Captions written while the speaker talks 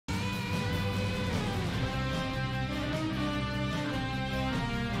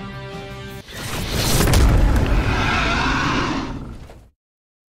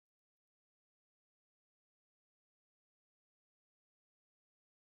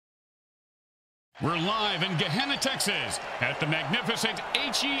We're live in Gehenna, Texas, at the magnificent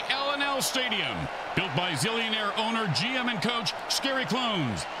HELNL Stadium, built by zillionaire owner, GM, and coach Scary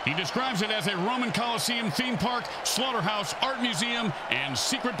Clones. He describes it as a Roman Coliseum theme park, slaughterhouse, art museum, and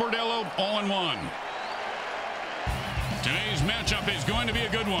secret bordello all in one. Today's matchup is going to be a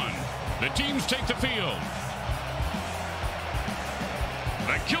good one. The teams take the field.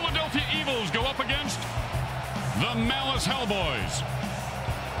 The Killadelphia Evils go up against the Malice Hellboys.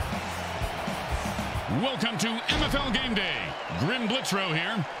 Welcome to MFL Game Day. Grim Blitzrow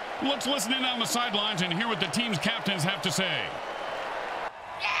here. Let's listen in on the sidelines and hear what the team's captains have to say.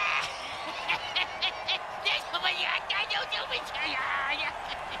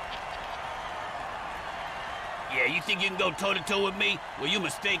 Yeah, you think you can go toe-to-toe with me? Well, you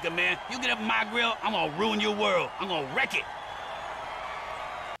mistaken, man. You get up my grill, I'm gonna ruin your world. I'm gonna wreck it.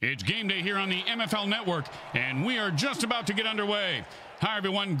 It's game day here on the MFL Network, and we are just about to get underway. Hi,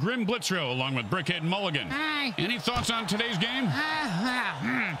 everyone. Grim Blitzrow, along with Brickhead Mulligan. Hi. Any thoughts on today's game?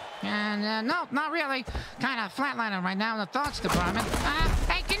 No, not really. Kind of flatlining right now in the thoughts department.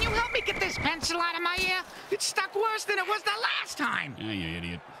 Hey, can you help me get this pencil out of my ear? It's stuck worse than it was the last time. Yeah, you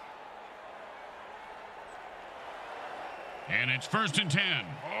idiot. And it's 1st and 10.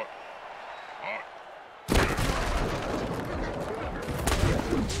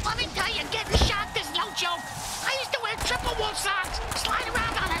 Let me tell you, getting shocked is no joke. I used to wear triple wool socks, slide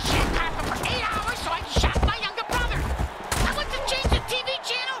around on a shit carpet for 8 hours so I could shock my younger brother. I went to change the TV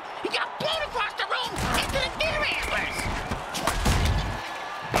channel, he got blown across the room into the deer antlers.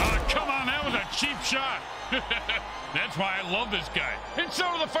 Oh, come on, that was a cheap shot. That's why I love this guy. And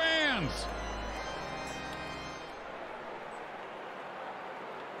so do the fans.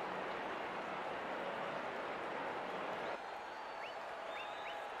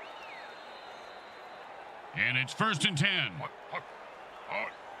 And it's 1st and 10. And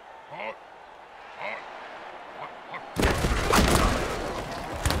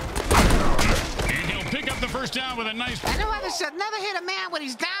he'll pick up the first down with a nice... And whoever said never hit a man when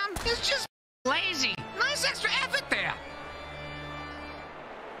he's down is just lazy. Nice extra effort there.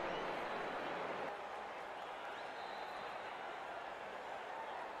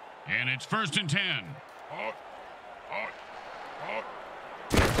 And it's 1st and 10.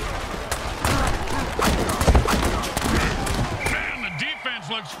 Man, the defense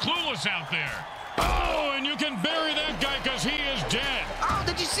looks clueless out there. Oh, and you can bury that guy because he is dead. Oh,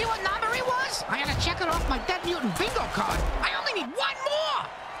 did you see what number he was? I gotta check it off my Dead Mutant bingo card. I only need one more.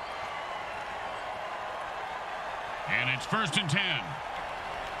 And it's 1st and 10.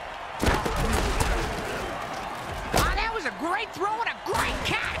 Oh, that was a great throw and a great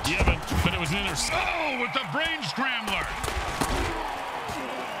catch. Yeah, but it was an interception. Oh, with the brain scrambler.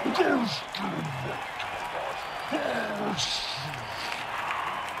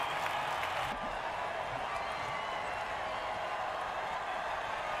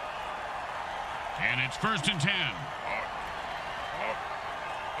 And it's 1st and 10.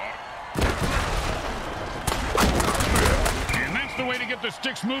 And that's the way to get the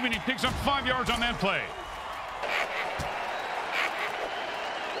sticks moving. He picks up 5 yards on that play.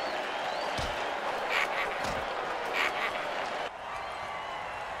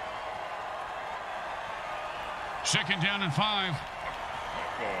 Second down and 5.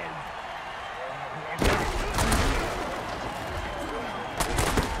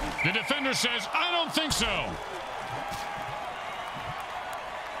 The defender says, I don't think so.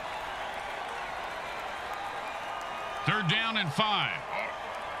 Third down and 5.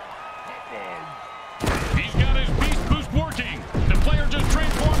 He's got his beast boost working. The player just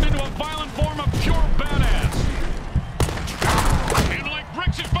transformed into a violent form of pure badass. And like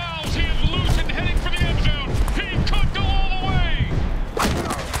bricks and fouls, he is loose and heading for the end zone. He could go all the way.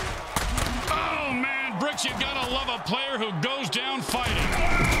 Oh, man, Bricks, you gotta love a player who goes down fighting.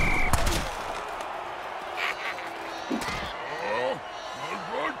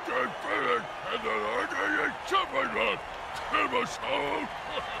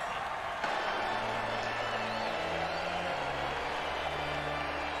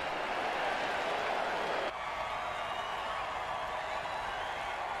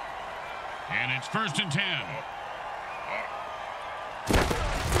 And it's 1st and 10.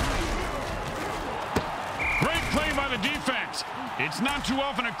 Great play by the defense. It's not too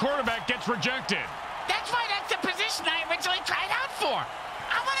often a quarterback gets rejected. That's why that's the position I originally tried out for.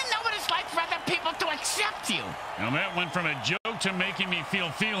 I want to know what it's like for other people to accept you. Now that went from a joke to making me feel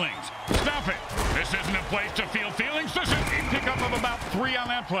feelings. Stop it. This isn't a place to feel feelings. This is a pickup of about 3 on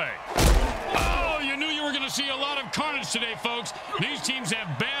that play. Oh, you knew you were going to to see a lot of carnage today, folks. These teams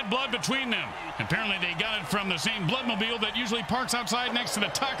have bad blood between them. Apparently, they got it from the same bloodmobile that usually parks outside next to the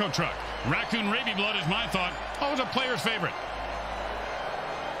taco truck. Raccoon rabies blood is my thought. Always a player's favorite.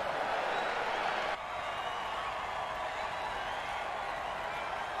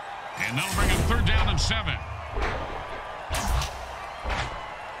 And that'll bring up 3rd down and 7.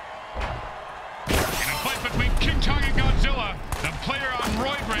 In a fight between King Kong and Godzilla, the player on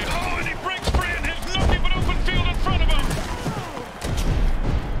Roy Braid. Oh, and he breaks free and has nothing but open field in front of him.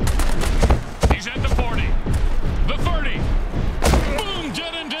 He's at the 40. The 30. Boom,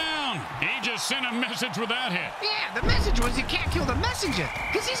 dead and down. He just sent a message with that hit. Yeah, the message was you can't kill the messenger,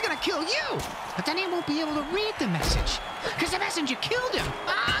 because he's going to kill you. But then he won't be able to read the message, because the messenger killed him.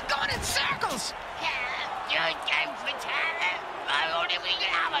 I'm going in circles.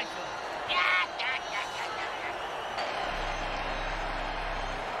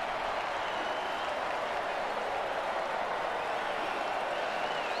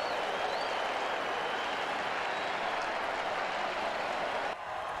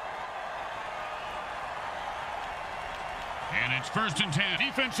 And it's 1st and 10.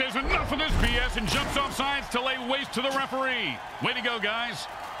 Defense says enough of this BS and jumps off sides to lay waste to the referee. Way to go, guys.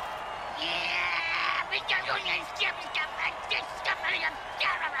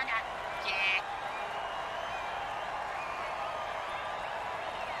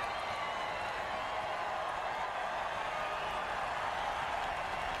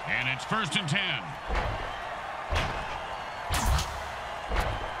 And it's 1st and 10.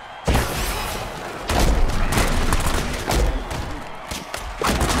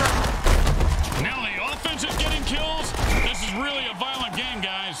 Really a violent game,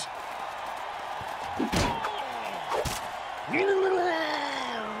 guys.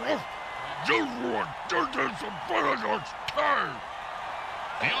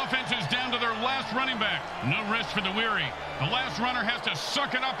 The offense is down to their last running back. No rest for the weary. The last runner has to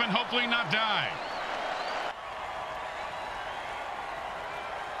suck it up and hopefully not die.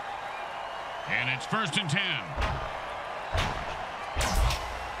 And it's 1st and 10.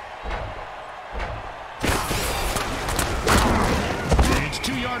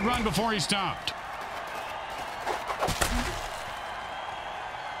 Two-yard run before he stopped.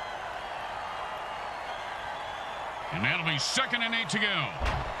 And that'll be 2nd and 8 to go.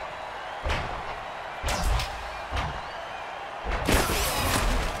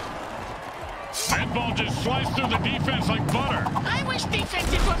 That ball just sliced through the defense like butter. I wish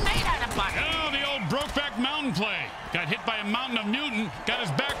defenses were made out of butter. Oh, the old Brokeback Mountain play. Got hit by a mountain of Newton, got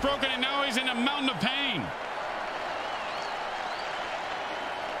his back broken, and now he's in a mountain of pain.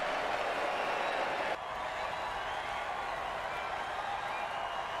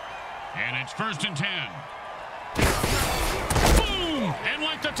 And it's 1st and 10. Boom! And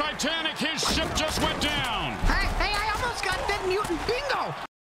like the Titanic, his ship just went down. Hey, I almost got that Newton bingo.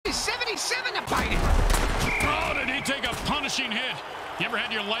 He's 77 to bite it. Oh, did he take a punishing hit? You ever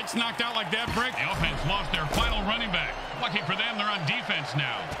had your lights knocked out like that, Brick? The offense lost their final running back. Lucky for them, they're on defense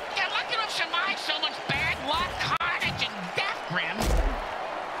now. You're lucky to have survived so much bad luck, carnage, and death, Grim.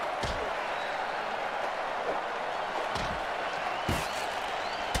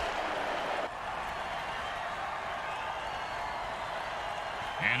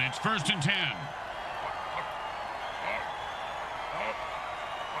 And it's 1st and 10.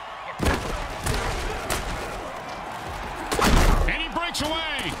 And he breaks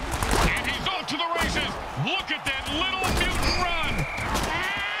away. And he's off to the races. Look at that little mutant run.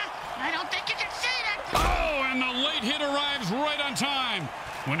 I don't think you can say that. Oh, and the late hit arrives right on time.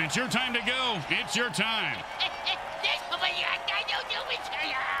 When it's your time to go, it's your time.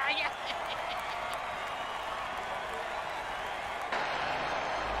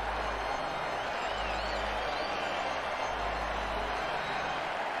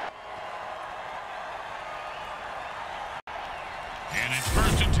 And it's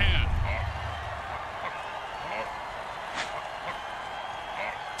 1st and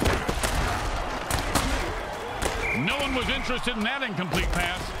 10. No one was interested in that incomplete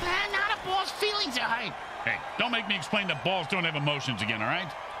pass. Now the ball's feelings are hurt. Hey, don't make me explain that balls don't have emotions again, all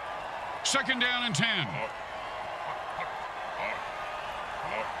right? 2nd down and 10.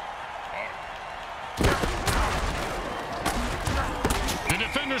 The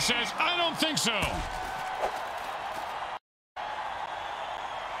defender says, I don't think so.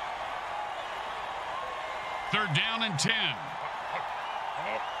 Third down and 10.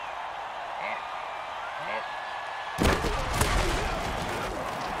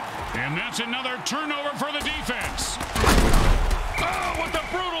 And that's another turnover for the defense. Oh, what a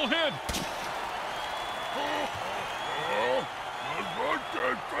brutal hit.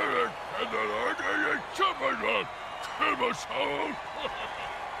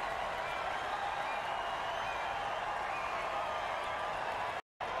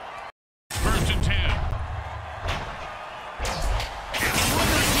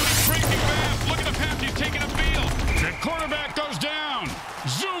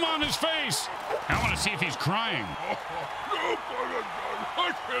 crying.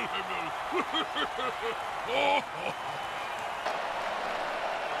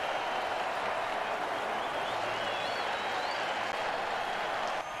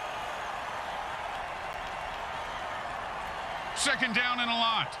 Second down and a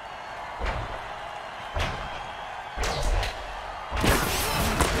lot.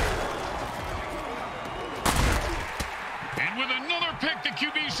 And with another pick, the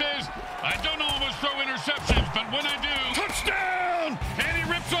QB says, I don't always throw interceptions, but when I do, touchdown! And he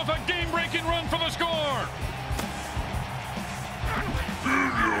rips off a game-breaking run for the score.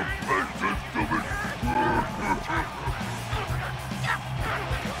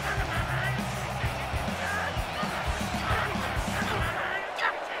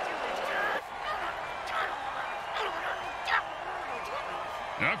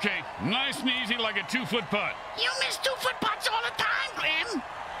 Okay, nice and easy like a 2-foot putt. You miss 2-foot putts all the time, Grim.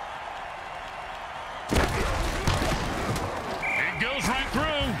 It goes right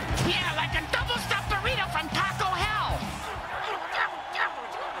through. Yeah, like a double-stuffed burrito from Taco Hell.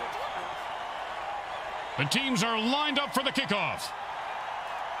 The teams are lined up for the kickoff.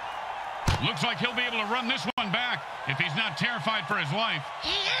 Looks like he'll be able to run this one back if he's not terrified for his life.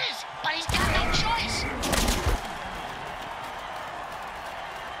 He is, but he's got no choice.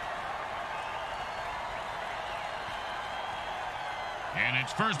 And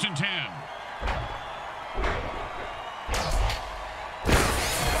it's 1st and 10.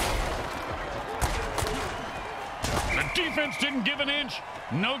 The defense didn't give an inch.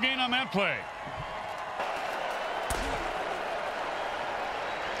 No gain on that play.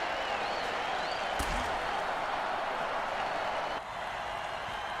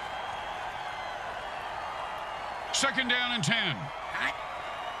 Second down and 10. Hot.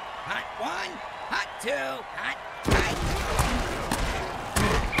 Hot 1. Hot 2. Hot 3.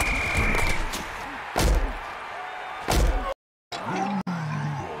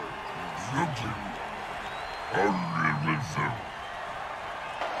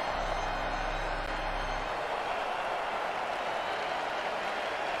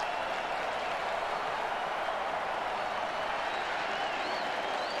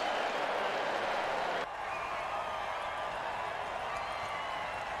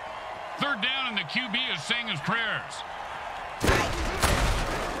 Third down, and the QB is saying his prayers.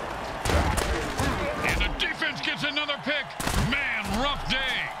 And the defense gets another pick. Man, rough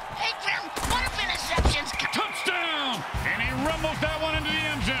day. Hey, Grim, what if interceptions... Touchdown! And he rumbles that one into the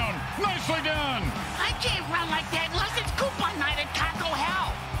end zone. Nicely done. I can't run like that unless it's coupon night at Taco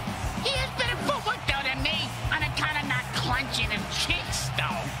Hell. He has better footwork, though, than me, on account of not clenching his cheeks,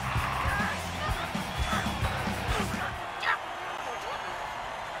 though.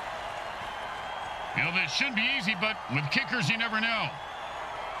 You know, this should be easy, but with kickers, you never know.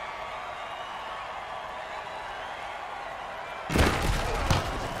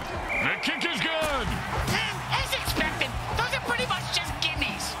 The kick is good. As expected, those are pretty much just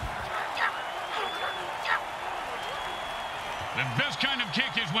gimmies. The best kind of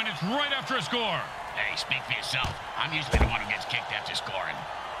kick is when it's right after a score. Hey, speak for yourself. I'm usually the one who gets kicked after scoring.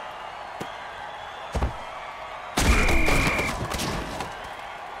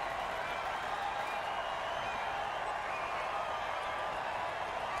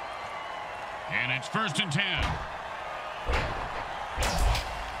 And it's 1st and 10.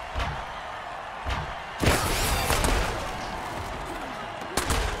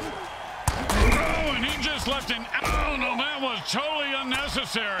 Oh, and he just left an... Oh, no, that was totally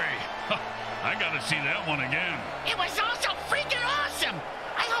unnecessary. I got to see that one again. It was also freaking awesome.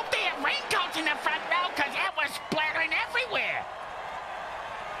 I hope they have raincoats in the front row, because it was splattering everywhere.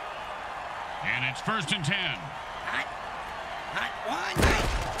 And it's 1st and 10. Hot. Hot 1. Hot.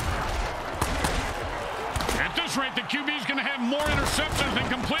 At this rate, the QB's going to have more interceptions than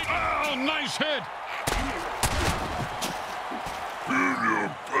complete. Oh, nice hit.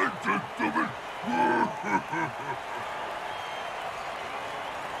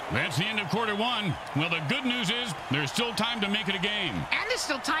 That's the end of quarter one. Well, the good news is there's still time to make it a game. And there's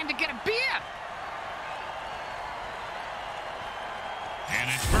still time to get a beer. And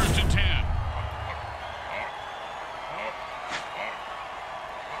it's 1st and 10.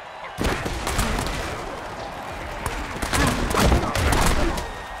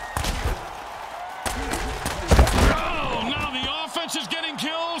 Is getting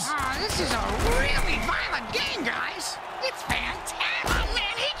kills. This is a really violent game, guys. It's fantastic. Oh,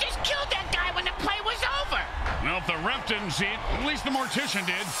 man, he just killed that guy when the play was over. Well, if the ref didn't see it, at least the mortician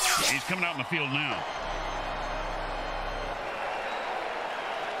did. He's coming out in the field now.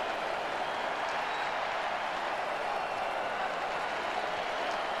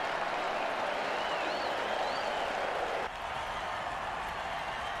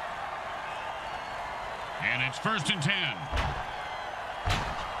 And it's 1st and 10.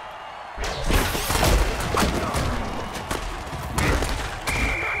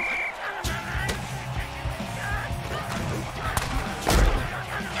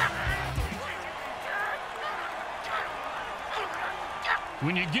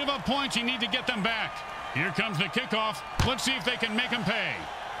 When you give up points, you need to get them back. Here comes the kickoff. Let's see if they can make them pay.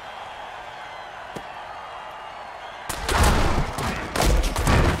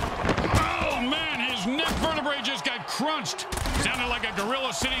 Oh, man, his neck vertebrae just got crunched. Sounded like a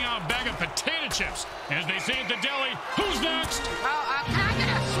gorilla sitting on a bag of potato chips. As they say at the deli, who's next? Oh, can I get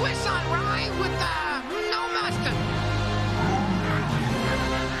a Swiss on rye with, no mustard?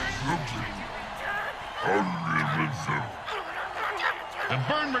 The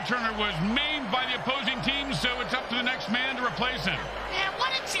burn returner was maimed by the opposing team, so it's up to the next man to replace him. Yeah,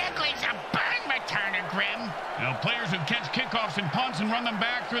 what exactly is a burn returner, Grim? Now, players who catch kickoffs and punts and run them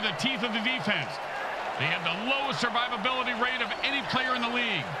back through the teeth of the defense. They have the lowest survivability rate of any player in the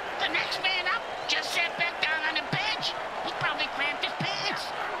league. The next man up just sat back down on the bench. He probably cramped his pants.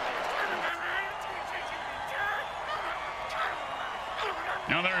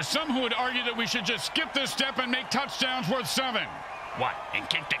 Now, there are some who would argue that we should just skip this step and make touchdowns worth 7. What, and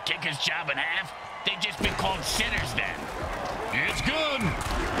kick the kicker's job in half? They'd just be called sinners then. It's good.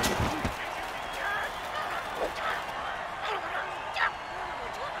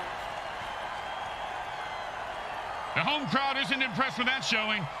 The home crowd isn't impressed with that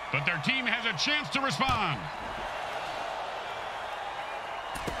showing, but their team has a chance to respond.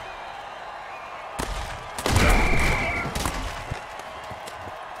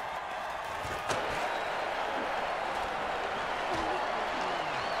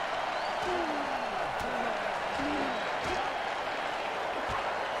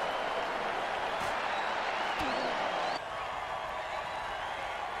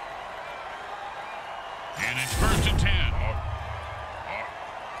 And it's 1st and 10.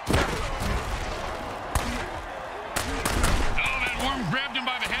 Oh, that worm grabbed him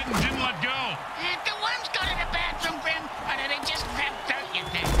by the head and didn't let go. The worms go to the bathroom, Grim, or do they just grab dirt, you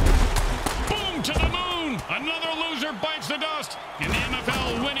think? Boom to the moon. Another loser bites the dust. In the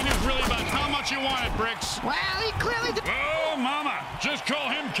MFL, winning is really about how much you want it, Bricks. Well, he clearly did. Oh, mama. Just call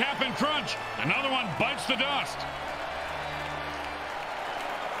him Cap'n Crunch. Another one bites the dust.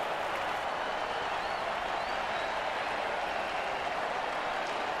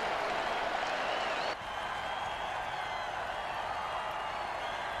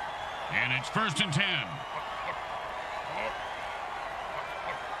 And it's 1st and 10.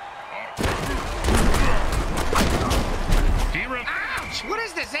 Ouch! What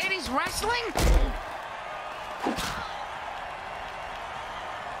is this, 80s wrestling?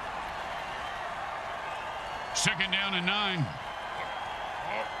 Second down and 9.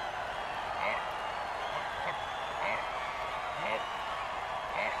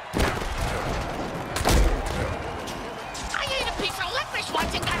 I ate a piece of licorice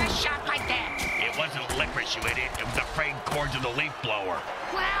once and got a shot like that. It wasn't licorice, you idiot. It was the frayed cords of the leaf blower.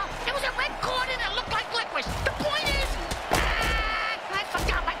 Well, it was a red cord and it looked like licorice. The point is... I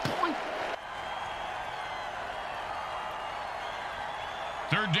forgot my point.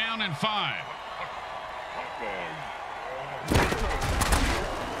 3rd down and 5.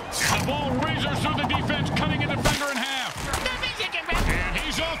 And the ball razors through the defense, cutting a defender in half. That means you can rip. And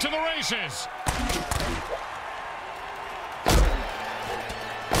he's off to the races.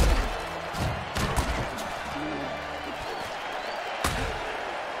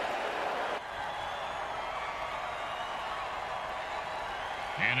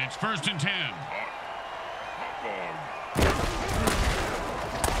 And it's 1st and 10.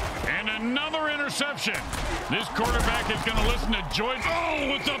 And another interception. This quarterback is going to listen to Joy.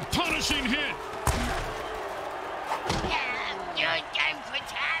 Oh, it's a punishing hit.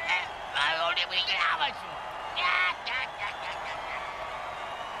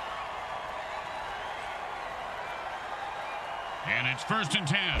 And it's 1st and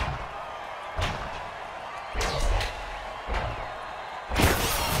 10.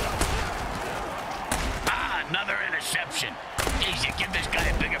 Another interception. Easy, give this guy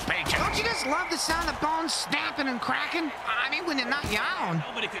a bigger paycheck. Don't you just love the sound of bones snapping and cracking? I mean, when they're not yowling.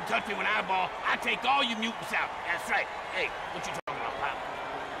 Nobody can touch me when I ball. I take all you mutants out. That's right. Hey, what you talking about, pal?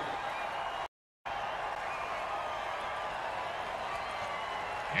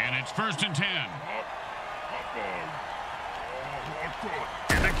 And it's 1st and 10.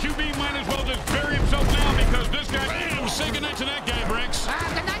 And the QB might as well just bury himself now because this guy... Bam! Say goodnight to that guy, Bricks.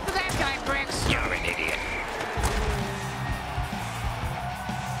 Good night to that guy, Bricks. You're an idiot.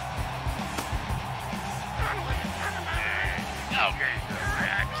 Okay.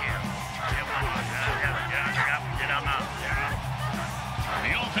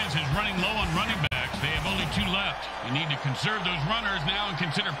 The offense is running low on running backs. They have only 2 left. You need to conserve those runners now and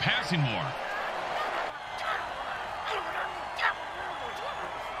consider passing more.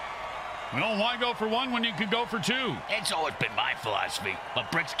 Well, why go for 1 when you can go for 2? It's always been my philosophy,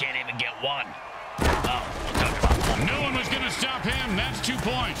 but Bricks can't even get 1. Oh, we'll talk about 1. No one was going to stop him. That's 2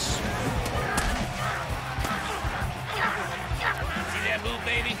 points. See that move,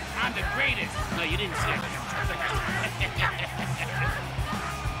 baby? I'm the greatest. No, you didn't see it.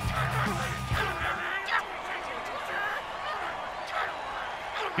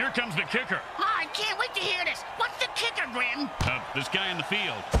 Here comes the kicker. Oh, I can't wait to hear this. What's the kicker, Grim? This guy in the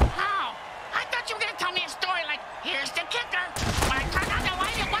field. Oh, I thought you were going to tell me a story like, here's the kicker. When I turned on the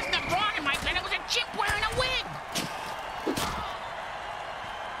light, it wasn't a brawn in my bed. It was a chimp wearing a wig.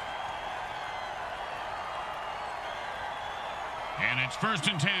 And it's 1st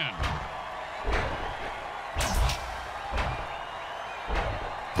and 10.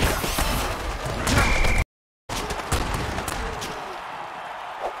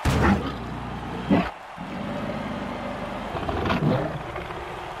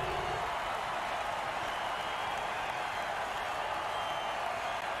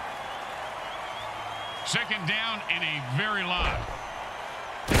 Second down and a very lot.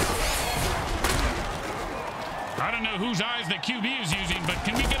 I don't know whose eyes the QB is using, but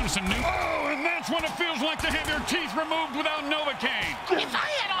can we get him some new... Oh, and that's what it feels like to have your teeth removed without Novocaine. If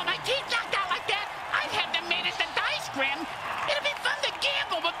I had all my teeth knocked out like that, I'd have them made at the dice, Grim. It'd be fun to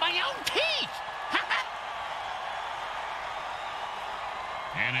gamble with my own teeth.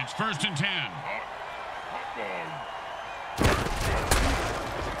 And it's 1st and 10.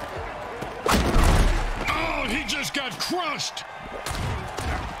 Oh, he just got crushed.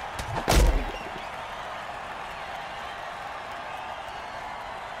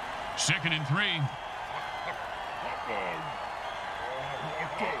 Second and 3.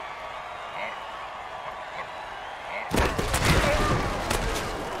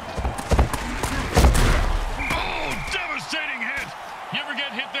 Oh, devastating hit. You ever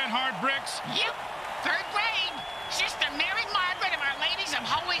get hit that hard, Bricks? Yep, 3rd grade. Sister Mary Margaret of Our Ladies of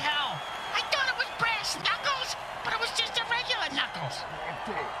Holy Hell. I thought it was brass knuckles, but it was just a regular knuckles.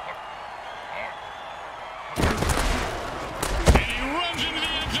 And he runs into the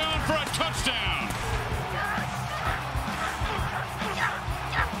end zone for a touchdown.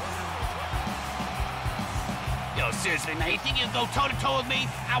 Yo, seriously, man, you think you can go toe-to-toe with me?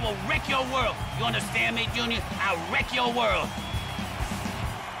 I will wreck your world. You understand me, Junior? I'll wreck your world.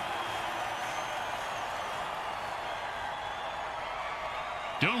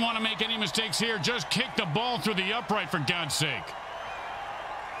 Don't want to make any mistakes here. Just kick the ball through the upright, for God's sake.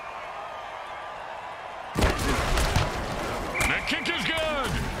 The kick is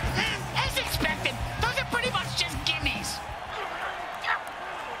good. As expected, those are pretty much just gimmies.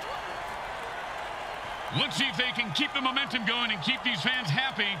 Let's see if they can keep the momentum going and keep these fans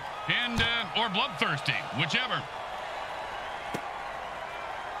happy and or bloodthirsty, whichever.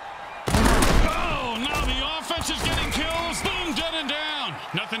 Oh, now the offense is getting kills. Boom, dead and down.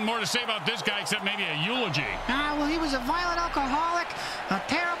 Nothing more to say about this guy except maybe a eulogy. Well, he was a violent alcoholic, a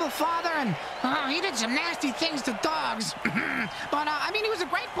terrible father, and he did some nasty things to dogs. But, I mean, he was a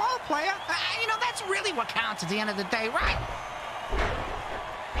great ball player. You know, that's really what counts at the end of the day, right?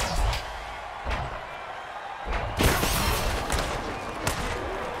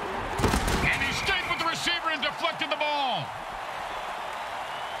 And he stayed with the receiver and deflected the ball.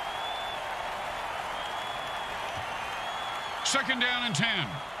 Second down and 10.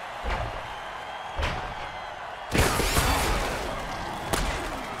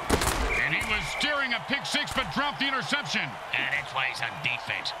 And he was steering a pick six, but dropped the interception. And that's why he's on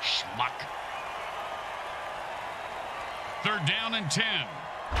defense, schmuck. Third down and 10.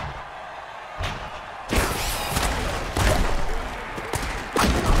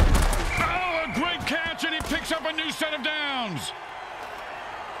 Oh, a great catch, and he picks up a new set of downs.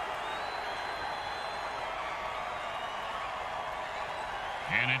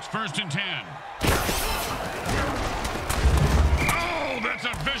 And it's 1st and 10. Oh, that's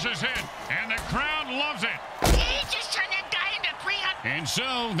a vicious hit, and the crowd loves it. He just turned that guy into 300. And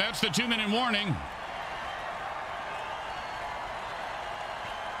so, that's the 2-minute warning.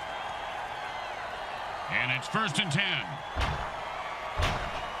 And it's 1st and 10.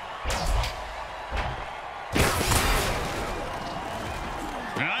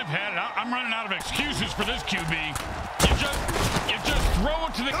 And I've had it. I'm running out of excuses for this QB. You just throw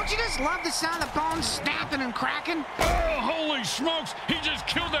it to the... Don't you just love the sound of bones snapping and cracking? Oh, holy smokes. He just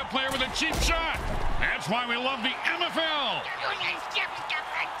killed that player with a cheap shot. That's why we love the MFL.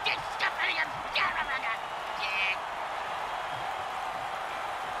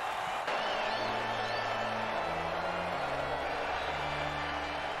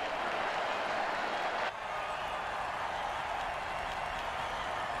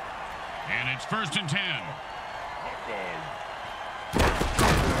 And it's 1st and 10.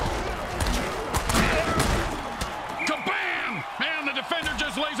 Kabam! And the defender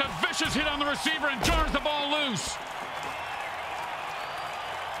just lays a vicious hit on the receiver and jars the ball loose.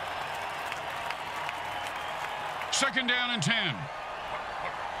 Second down and 10.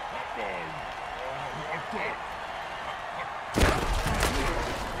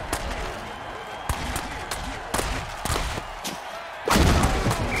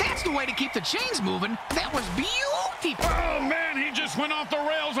 That's the way to keep the chains moving. That was beautiful. Oh, man, he just went off the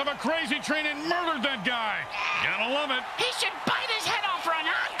rails of a crazy train and murdered that guy. Gotta love it. He should bite his head off for an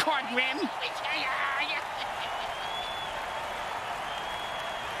encore, Grim.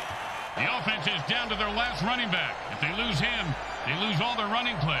 The offense is down to their last running back. If they lose him, they lose all their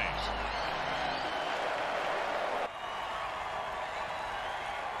running plays.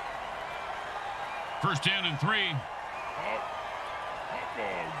 First down and 3.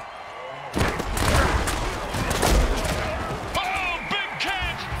 Oh, big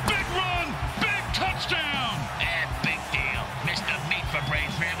catch, big run, big touchdown. Big deal. Mr. Meat for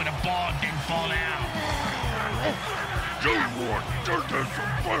Brains ran with a ball and didn't fall down.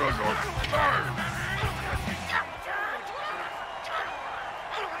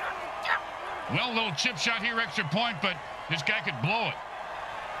 Well, little chip shot here, extra point, but this guy could blow it.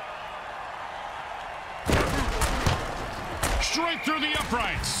 Straight through the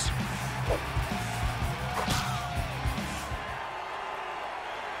uprights.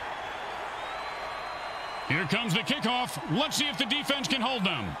 Here comes the kickoff. Let's see if the defense can hold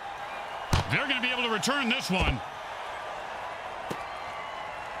them. They're going to be able to return this one.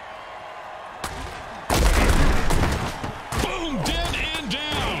 Boom, dead and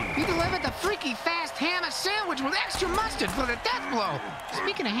down. He delivered the freaky fast ham sandwich with extra mustard for the death blow.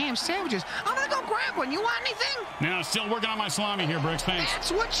 Speaking of ham sandwiches, I'm going to go grab one. You want anything? Now, still working on my salami here, Bricks. Thanks.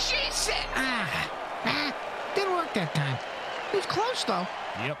 That's what she said. Didn't work that time. It was close, though.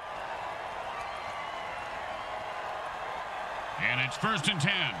 Yep. And it's 1st and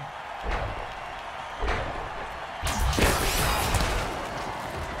 10.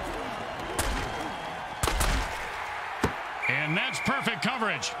 And that's perfect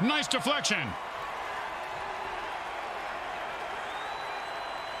coverage. Nice deflection.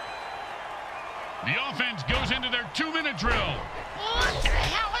 The offense goes into their 2-minute drill. What the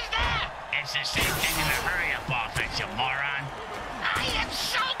hell is that? It's the same thing in the hurry-up offense, you moron. I am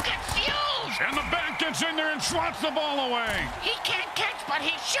so confused. And the back gets in there and swats the ball away. He can't catch, but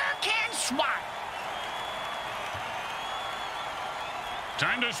he sure can swat.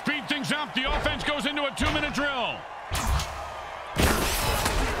 Time to speed things up. The offense goes into a 2-minute drill.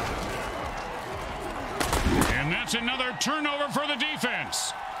 And that's another turnover for the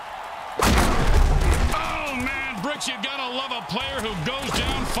defense. Oh, man, Bricks, you gotta love a player who goes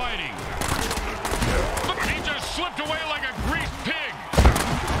down fighting. He just slipped away like a greased pig.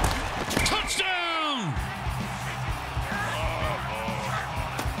 Touchdown!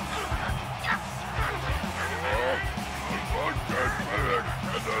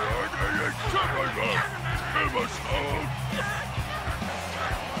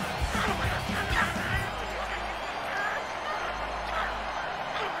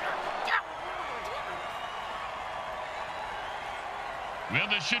 Well,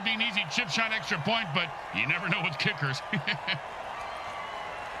 this should be an easy chip shot extra point, but you never know with kickers.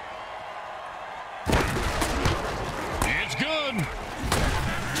 It's good.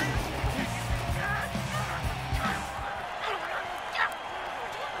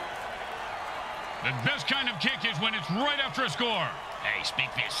 The best kind of kick is when it's right after a score. Hey, speak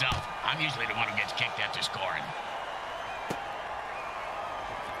for yourself. I'm usually the one who gets kicked after scoring.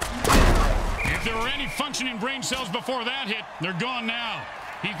 If there were any functioning brain cells before that hit, they're gone now.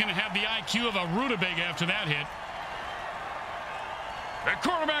 He's going to have the IQ of a rutabaga after that hit. The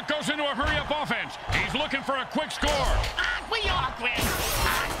quarterback goes into a hurry-up offense. He's looking for a quick score. Aren't we all, Grim?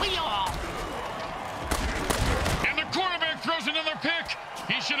 Aren't we all? And the quarterback throws another pick.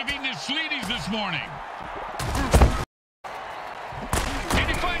 He should have eaten his Sleeties this morning. And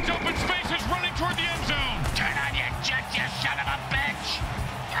he finds open spaces running toward the end zone. Turn on your jets, you son of a bitch!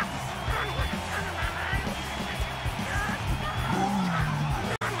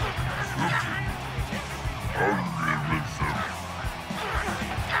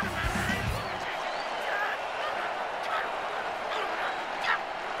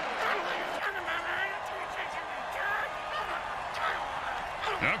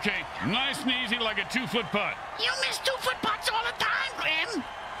 Okay, nice and easy like a 2-foot putt. You miss 2-foot putts all the time, Grim.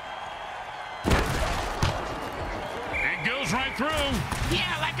 It goes right through.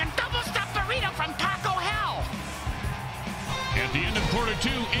 Yeah, like a double-stuffed burrito from Taco Hell. At the end of quarter 2,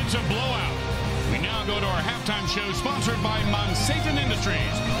 it's a blowout. We now go to our halftime show sponsored by Monsatan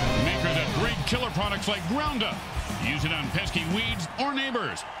Industries, makers of great killer products like Roundup. Use it on pesky weeds or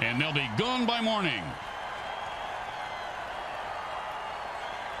neighbors, and they'll be gone by morning.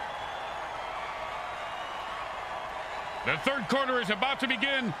 The third quarter is about to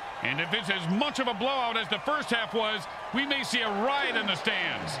begin, and if it's as much of a blowout as the first half was, we may see a riot in the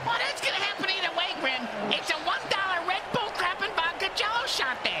stands. Well, that's going to happen either way, Grim. It's a $1 Red Bull crap and vodka Jello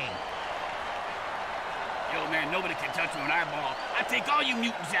shot day. Yo, man, nobody can touch me when I ball. I take all you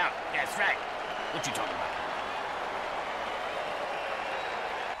mutants out. That's right. What you talking about?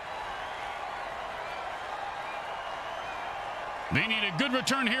 They need a good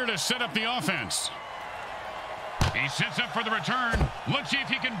return here to set up the offense. He sets up for the return. Let's see if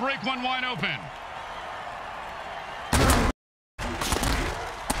he can break one wide open.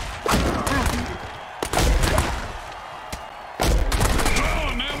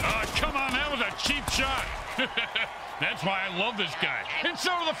 Oh, no. Come on, that was a cheap shot. That's why I love this guy. And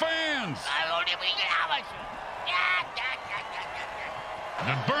so do the fans.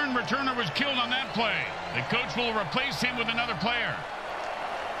 The burn returner was killed on that play. The coach will replace him with another player.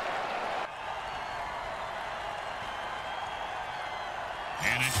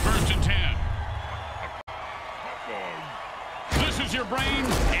 And it's 1st and 10. This is your brain,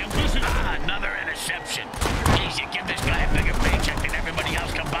 and this is... another interception. Geez, you give this guy a bigger paycheck than everybody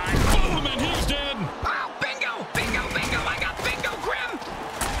else combined. Boom, and he's dead. Oh, bingo! Bingo, bingo! I got bingo, Grim!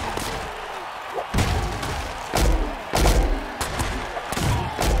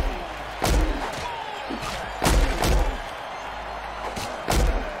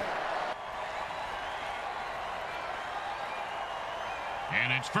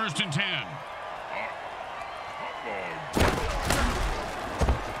 And it's 1st and 10.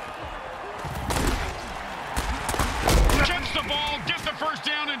 Gets the ball, gets the first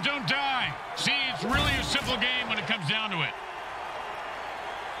down, and don't die. See, it's really a simple game when it comes down to it.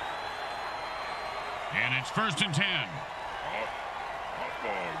 And it's 1st and 10.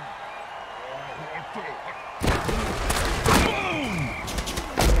 Boom!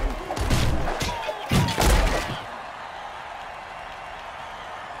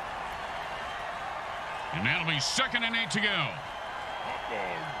 And that'll be 2nd and 8 to go.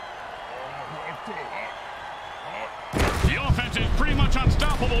 The offense is pretty much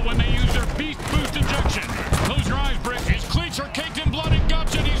unstoppable when they use their Beast Boost injection. Close your eyes, Brick. His cleats are caked in blood and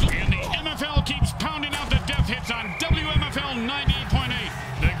guts, and the MFL keeps pounding out the death hits on WMFL 98.8.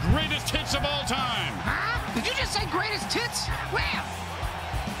 The greatest hits of all time. Huh? Did you just say greatest hits? Where?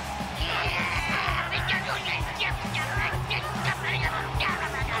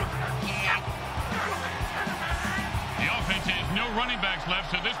 The offense has no running backs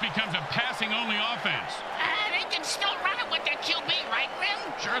left, so this becomes a passing-only offense. They can still run it with their QB, right, Grim?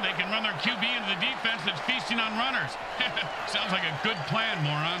 Sure, they can run their QB into the defense that's feasting on runners. Sounds like a good plan,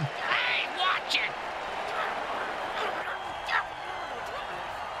 moron. Hey, watch it!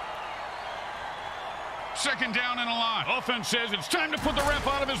 Second down and a lot. Offense says it's time to put the ref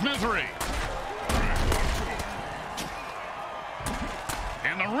out of his misery.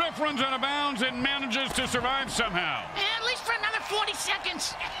 And the ref runs out of bounds and manages to survive somehow. At least for another 40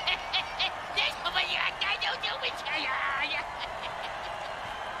 seconds.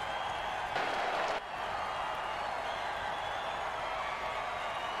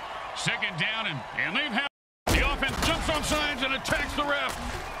 Second down, and they've had the offense jumps on sides and attacks the ref.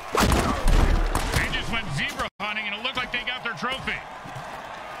 They just went zebra hunting, and it looked like they got their trophy.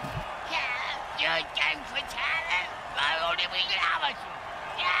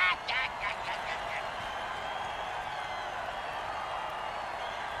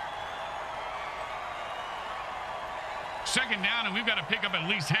 Second down, and we've got to pick up at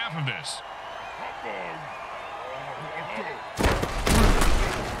least half of this.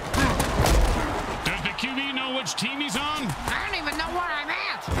 Does the QB know which team he's on? I don't even know where I'm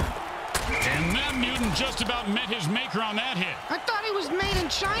at. And that mutant just about met his maker on that hit. I thought he was made in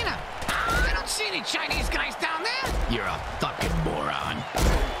China. I don't see any Chinese guys down there. You're a fucking moron.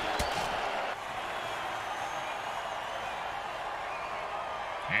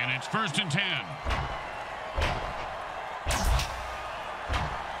 And it's 1st and 10.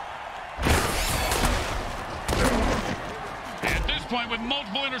 At this point, with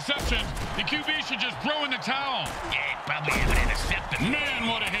multiple interceptions, the QB should just throw in the towel. Yeah, probably haven't intercepted. Man,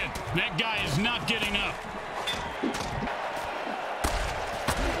 what a hit. That guy is not getting up.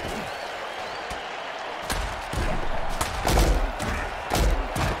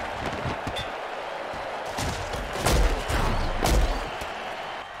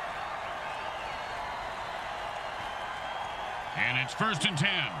 first and 10.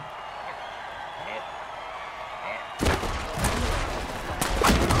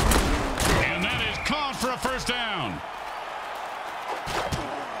 And that is caught for a first down.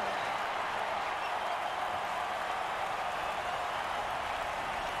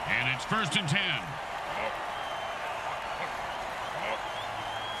 And it's first and 10.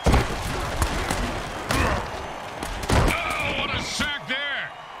 Oh, what a sack there.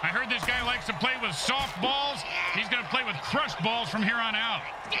 I heard this guy likes to play with soft balls. He's going to play with crushed balls from here on out.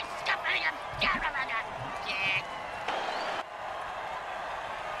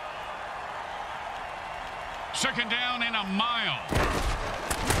 Second down and a mile.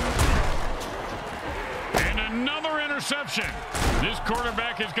 And another interception. This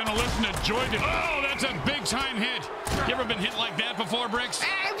quarterback is going to listen to Joy. Oh, that's a big-time hit. You ever been hit like that before, Bricks?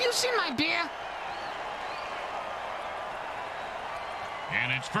 Have you seen my beer?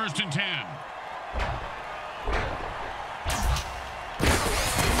 And it's first and 10.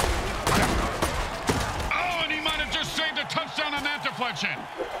 Oh, and he might have just saved a touchdown on that deflection.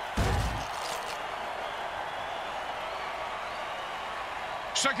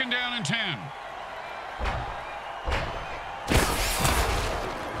 Second down and 10.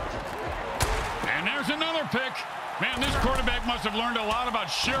 And there's another pick. Man, this quarterback must have learned a lot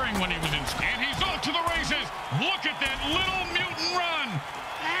about sharing when he was in school. And he's off to the races. Look at that little mutant run.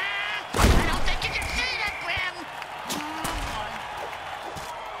 I don't think you can see that, Grim.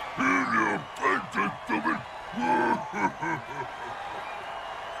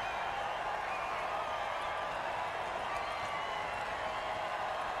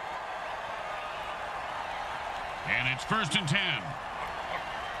 And it's first and 10.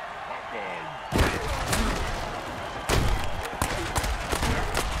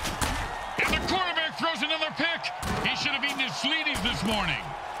 And the quarterback throws another pick. He should have eaten his Sleeties this morning.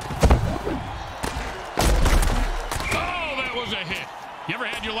 Oh, that was a hit. You ever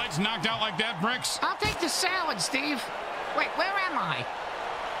had your lights knocked out like that, Bricks? I'll take the salad, Steve. Wait, where am I?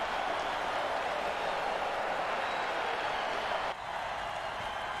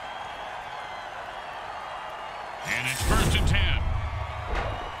 And it's first and 10.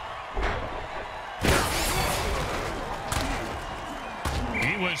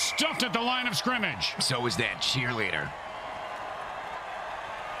 He was stuffed at the line of scrimmage. So was that cheerleader.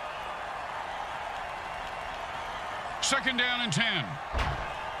 Second down and 10.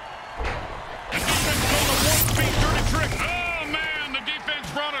 The defense pulled a one-speed dirty trick. Oh, man, the defense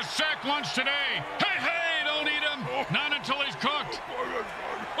brought a sack lunch today. Hey, hey, don't eat him. Not until he's cooked.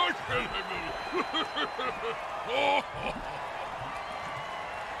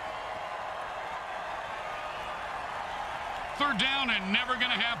 Third down and never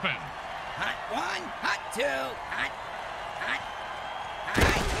going to happen. Hot one, hot two, hot.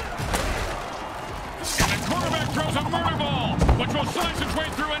 And the quarterback throws a murder ball, which will slice its way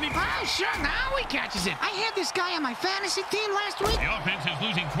through any... Oh, sure, now he catches it. I had this guy on my fantasy team last week. The offense is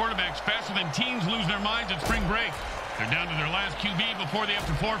losing quarterbacks faster than teams lose their minds at spring break. They're down to their last QB before they have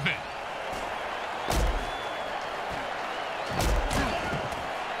to forfeit.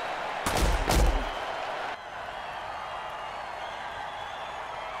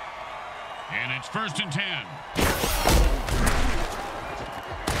 And it's first and 10.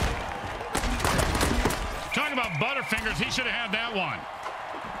 Talking about Butterfingers, he should have had that one.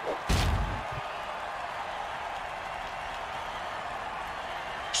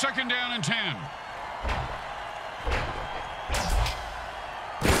 Second down and 10.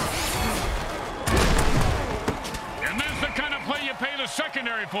 And that's the kind of play you pay the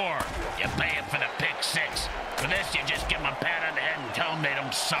secondary for. You pay it for the pick six. For this, you just give them a pat on the head and tell them they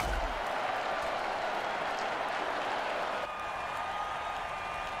don't suck.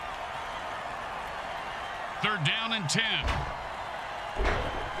 Third down and 10.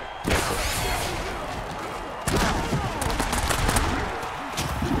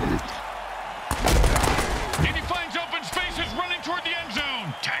 And he finds open spaces running toward the end zone.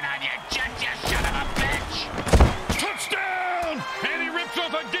 Turn on your jet, you son of a bitch! Touchdown! And he rips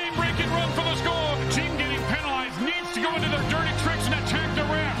off a game-breaking run for the score. The team getting penalized needs to go into their dirty tricks and attack the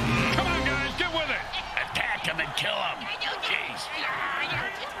ref. Come on, guys, get with it. Attack him and kill him. Jeez.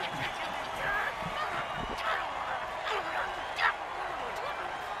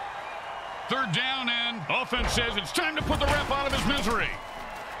 Third down, and offense says it's time to put the ref out of his misery.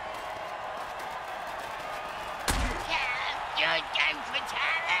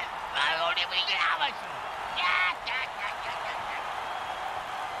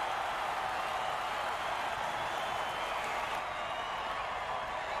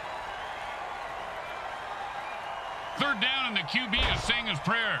 Third down, and the QB is saying his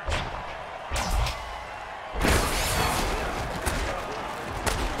prayers.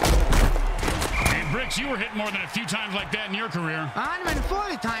 Bricks, you were hit more than a few times like that in your career.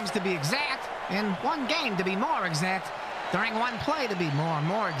 140 times to be exact. In one game to be more exact. During one play to be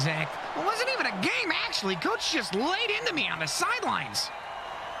more exact. It wasn't even a game, actually. Coach just laid into me on the sidelines.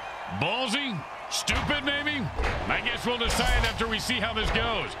 Ballsy? Stupid, maybe? I guess we'll decide after we see how this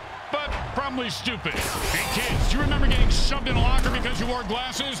goes. But probably stupid. Hey, kids, do you remember getting shoved in a locker because you wore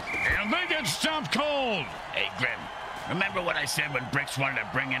glasses? And they get stomped cold. Hey, Grim, remember what I said when Bricks wanted to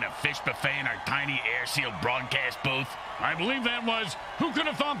bring in a fish buffet in our tiny air-sealed broadcast booth? I believe that was, who could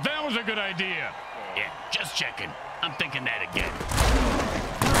have thought that was a good idea? Yeah, just checking. I'm thinking that again.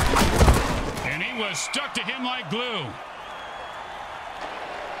 And he was stuck to him like glue.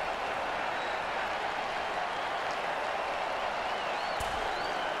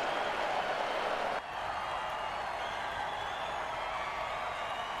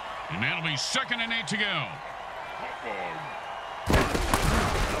 And that'll be 2nd and 8 to go.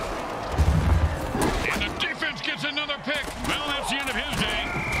 And the defense gets another pick. Well, that's the end of his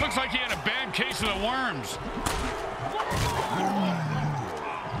day. Looks like he had a bad case of the worms.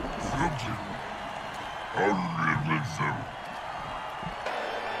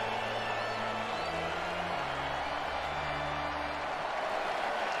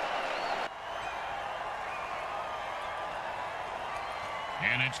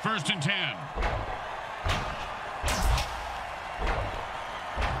 And it's 1st and 10.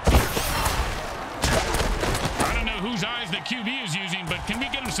 I don't know whose eyes the QB is using, but can we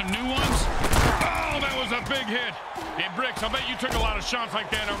get him some new ones? Oh, that was a big hit. Hey, Bricks, I bet you took a lot of shots like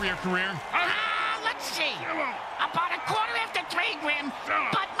that over your career. Let's see. About 3:15, Grim.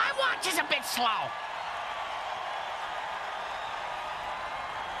 But my watch is a bit slow.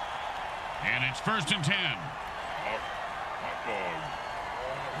 And it's 1st and 10.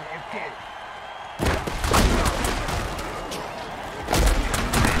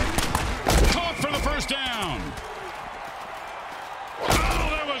 Caught for the first down. Oh,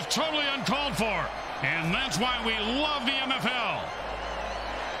 that was totally uncalled for. And that's why we love the MFL.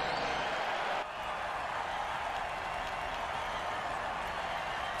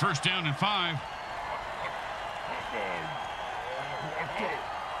 First down and 5.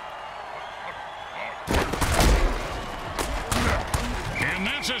 And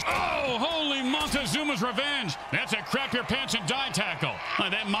that's just, oh, holy Montezuma's revenge. That's a crap your pants and die tackle.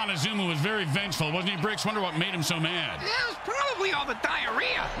 That Montezuma was very vengeful, wasn't he, Bricks? Wonder what made him so mad. Yeah, it was probably all the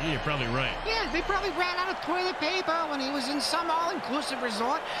diarrhea. Yeah, you're probably right. Yeah, they probably ran out of toilet paper when he was in some all-inclusive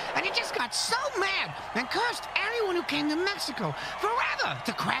resort, and he just got so mad and cursed everyone who came to Mexico forever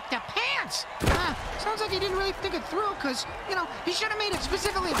to crap their pants. Sounds like he didn't really think it through, because, you know, he should have made it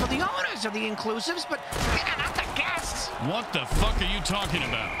specifically for the owners of the inclusives, but not the guests. What the fuck are you talking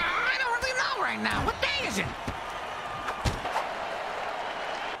about? I don't really know right now. What day is it?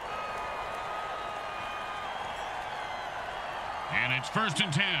 And it's 1st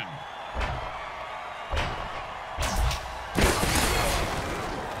and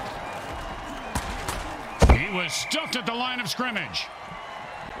 10. He was stuffed at the line of scrimmage.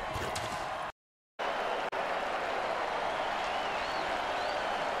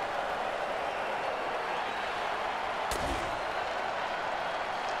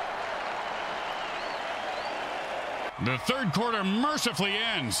 The third quarter mercifully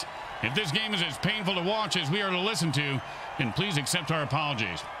ends. If this game is as painful to watch as we are to listen to, then please accept our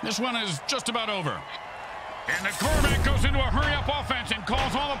apologies. This one is just about over. And the quarterback goes into a hurry-up offense and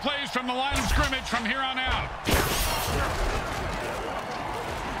calls all the plays from the line of scrimmage from here on out.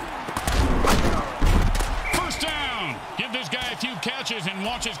 First down. Give this guy a few catches and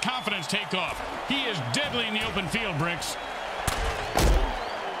watch his confidence take off. He is deadly in the open field, Bricks.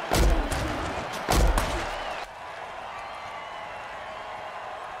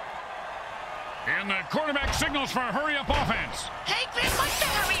 And the quarterback signals for a hurry-up offense. Hey, Grim, what's the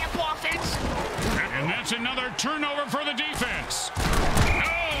hurry-up offense? And that's another turnover for the defense.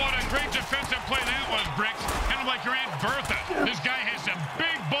 Oh, what a great defensive play that was, Bricks. Kind of like your Aunt Bertha. This guy has some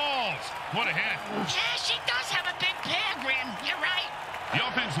big balls. What a hit. Yeah, she does have a big pair, Grim. You're right. The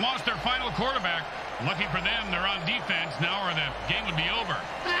offense lost their final quarterback. Lucky for them, they're on defense now or the game would be over.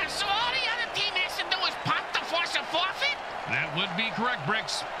 So all the other team has to do is punt to force a forfeit? That would be correct,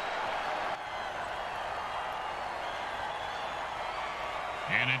 Bricks.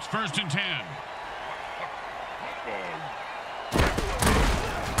 And it's 1st and 10.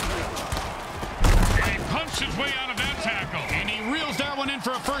 And he punched his way out of that tackle. And he reels that one in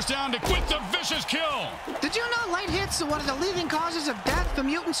for a first down with the vicious kill. Did you know light hits are one of the leading causes of death for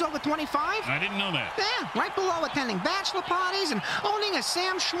mutants over 25? I didn't know that. Yeah, right below attending bachelor parties and owning a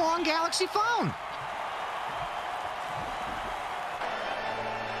Sam Schwong Galaxy phone.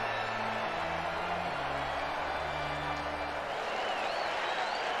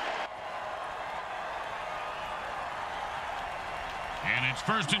 it's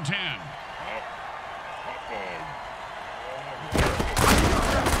 1st and 10.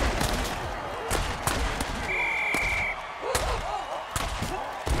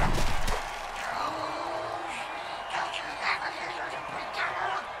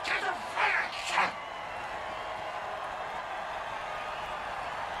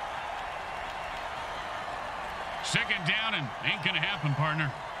 Second down and ain't gonna happen,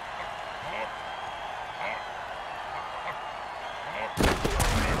 partner.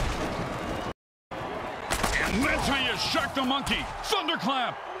 And that's how you shark the monkey.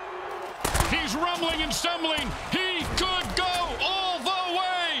 Thunderclap. He's rumbling and stumbling. He could go all the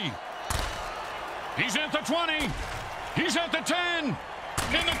way. He's at the 20. He's at the 10.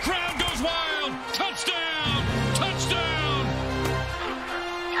 And the crowd goes wild. Touchdown! Touchdown!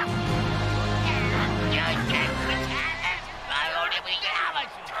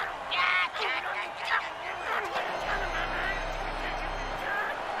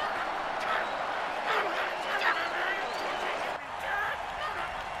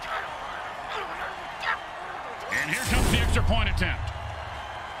 And here comes the extra point attempt.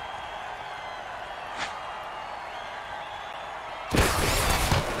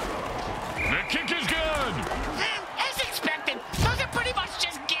 The kick is good. As expected, those are pretty much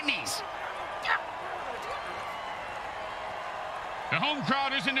just gimmies. The home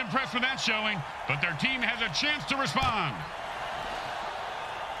crowd isn't impressed with that showing, but their team has a chance to respond.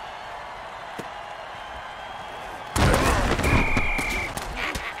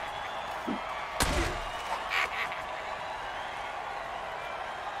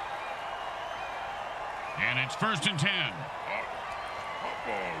 And it's 1st and 10.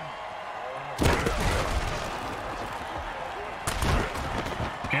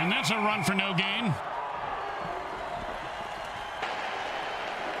 And that's a run for no gain.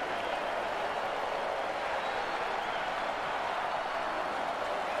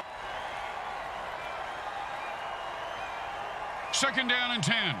 Second down and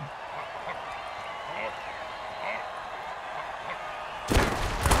 10.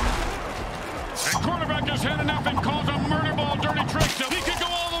 The quarterback has had enough and calls a murder ball dirty trick so he could go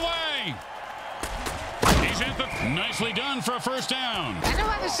all the way. He's at the... Nicely done for a 1st down. And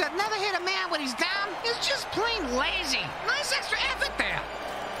whoever said never hit a man when he's down is just plain lazy. Nice extra effort there.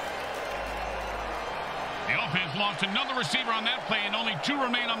 The offense lost another receiver on that play and only 2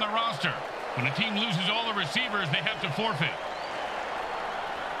 remain on the roster. When a team loses all the receivers, they have to forfeit.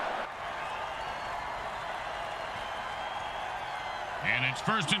 And it's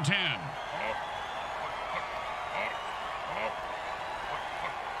 1st and 10.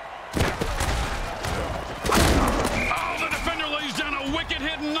 Oh, the defender lays down a wicked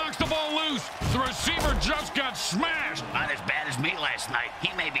hit and knocks the ball loose. The receiver just got smashed. Not as bad as me last night.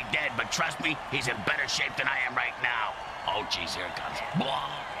 He may be dead, but trust me, he's in better shape than I am right now. Oh, geez, here it comes. Blah.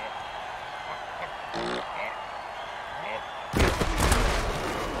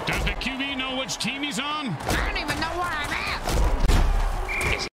 Does the QB know which team he's on? I don't even know where I'm at.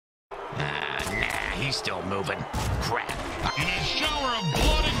 Nah, he's still moving. Crap. In a shower of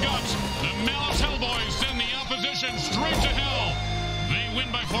blood and guts, the Malice Hellboys send the opposition straight to hell. They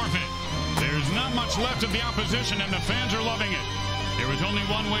win by forfeit. There's not much left of the opposition, and the fans are loving it. There was only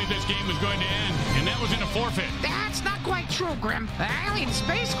one way this game was going to end, and that was in a forfeit. That's not quite true, Grim. The alien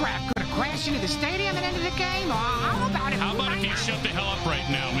spacecraft could have crashed into the stadium and ended the game. Oh, how about it? How about if you shut the hell up right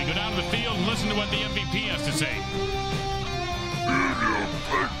now? We go down to the field and listen to what the MVP has to say.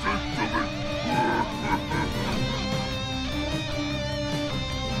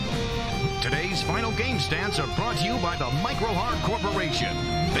 Today's final game stats are brought to you by the Micro Hard Corporation.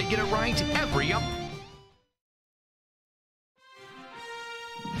 They get it right every up.